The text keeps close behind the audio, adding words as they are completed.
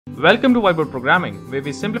Welcome to Whiteboard Programming, where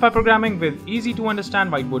we simplify programming with easy to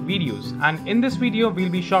understand whiteboard videos. And in this video, we'll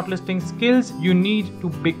be shortlisting skills you need to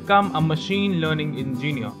become a machine learning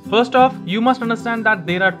engineer. First off, you must understand that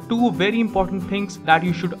there are two very important things that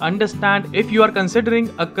you should understand if you are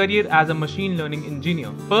considering a career as a machine learning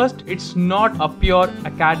engineer. First, it's not a pure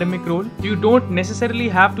academic role. You don't necessarily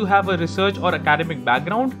have to have a research or academic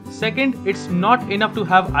background. Second, it's not enough to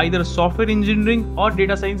have either software engineering or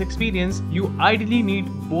data science experience. You ideally need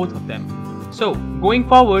both of them. So, going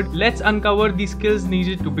forward, let's uncover the skills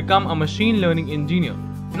needed to become a machine learning engineer.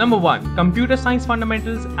 Number 1. Computer science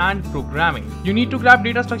fundamentals and programming. You need to grab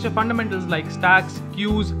data structure fundamentals like stacks,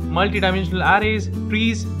 queues, multi-dimensional arrays,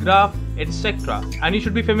 trees, graph, etc. And you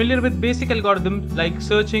should be familiar with basic algorithms like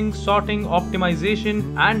searching, sorting,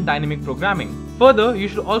 optimization, and dynamic programming. Further, you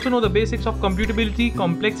should also know the basics of computability,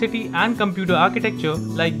 complexity, and computer architecture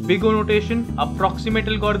like big O notation, approximate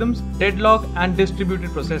algorithms, deadlock, and distributed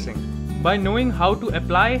processing. By knowing how to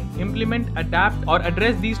apply, implement, adapt, or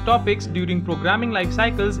address these topics during programming life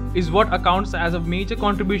cycles is what accounts as a major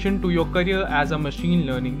contribution to your career as a machine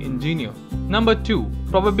learning engineer. Number 2.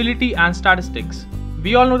 Probability and statistics.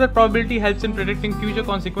 We all know that probability helps in predicting future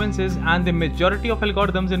consequences, and the majority of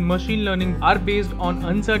algorithms in machine learning are based on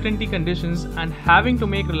uncertainty conditions and having to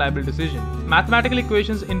make reliable decisions. Mathematical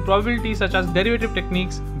equations in probability such as derivative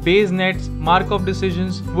techniques, Bayes nets, Markov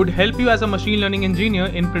decisions would help you as a machine learning engineer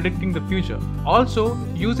in predicting the future. Also,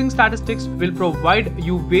 using statistics will provide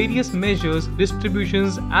you various measures,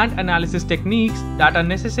 distributions, and analysis techniques that are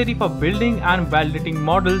necessary for building and validating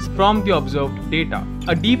models from the observed data.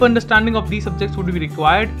 A deep understanding of these subjects would be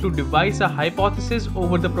required to devise a hypothesis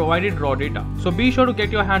over the provided raw data. So be sure to get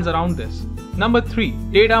your hands around this. Number 3.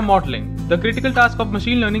 Data modeling. The critical task of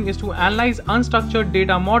machine learning is to analyze unstructured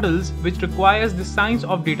data models, which requires the science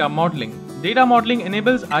of data modeling. Data modeling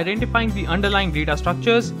enables identifying the underlying data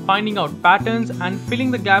structures, finding out patterns, and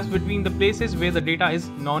filling the gaps between the places where the data is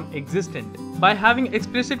non-existent. By having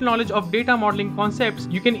explicit knowledge of data modeling concepts,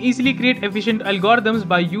 you can easily create efficient algorithms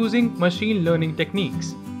by using machine learning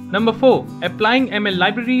techniques. Number 4. Applying ML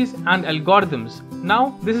libraries and algorithms.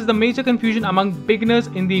 Now, this is the major confusion among beginners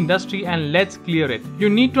in the industry, and let's clear it.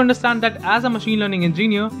 You need to understand that as a machine learning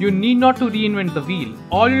engineer, you need not to reinvent the wheel.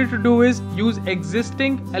 All you need to do is use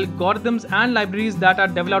existing algorithms and libraries that are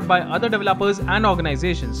developed by other developers and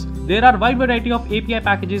organizations. There are a wide variety of API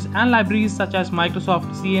packages and libraries such as Microsoft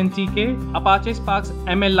CNTK, Apache Spark's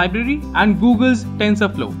ML library, and Google's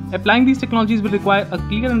TensorFlow. Applying these technologies will require a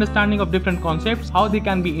clear understanding of different concepts, how they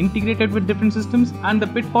can be integrated with different systems, and the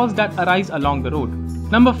pitfalls that arise along the road.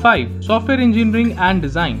 Number 5. Software engineering and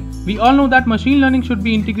design. We all know that machine learning should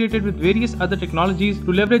be integrated with various other technologies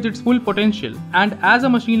to leverage its full potential. And as a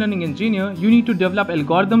machine learning engineer, you need to develop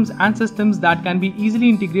algorithms and systems that can be easily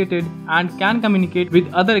integrated and can communicate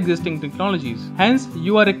with other existing technologies. Hence,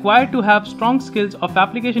 you are required to have strong skills of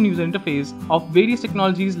application user interface of various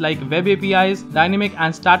technologies like web APIs, dynamic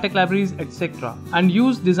and static libraries, etc. and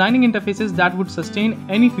use designing interfaces that would sustain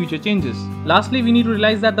any future changes. Lastly, we need to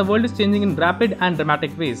realize that the world is changing in rapid and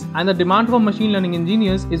dramatic ways, and the demand for machine learning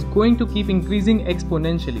engineers is going to keep increasing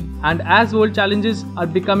exponentially. And as world challenges are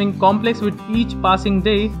becoming complex with each passing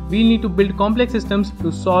day, we need to build complex systems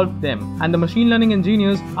to solve them. And the machine learning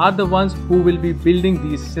engineers are the ones who will be building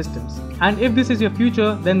these systems. And if this is your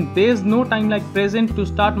future, then there's no time like present to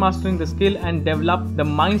start mastering the skill and develop the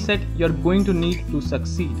mindset you're going to need to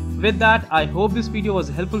succeed. With that, I hope this video was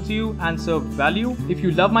helpful to you and served value. If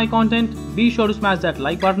you love my content, be sure to smash that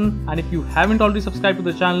like button, and if you haven't already subscribed to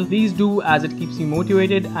the channel, please do, as it keeps me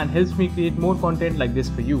motivated and helps me create more content like this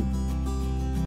for you.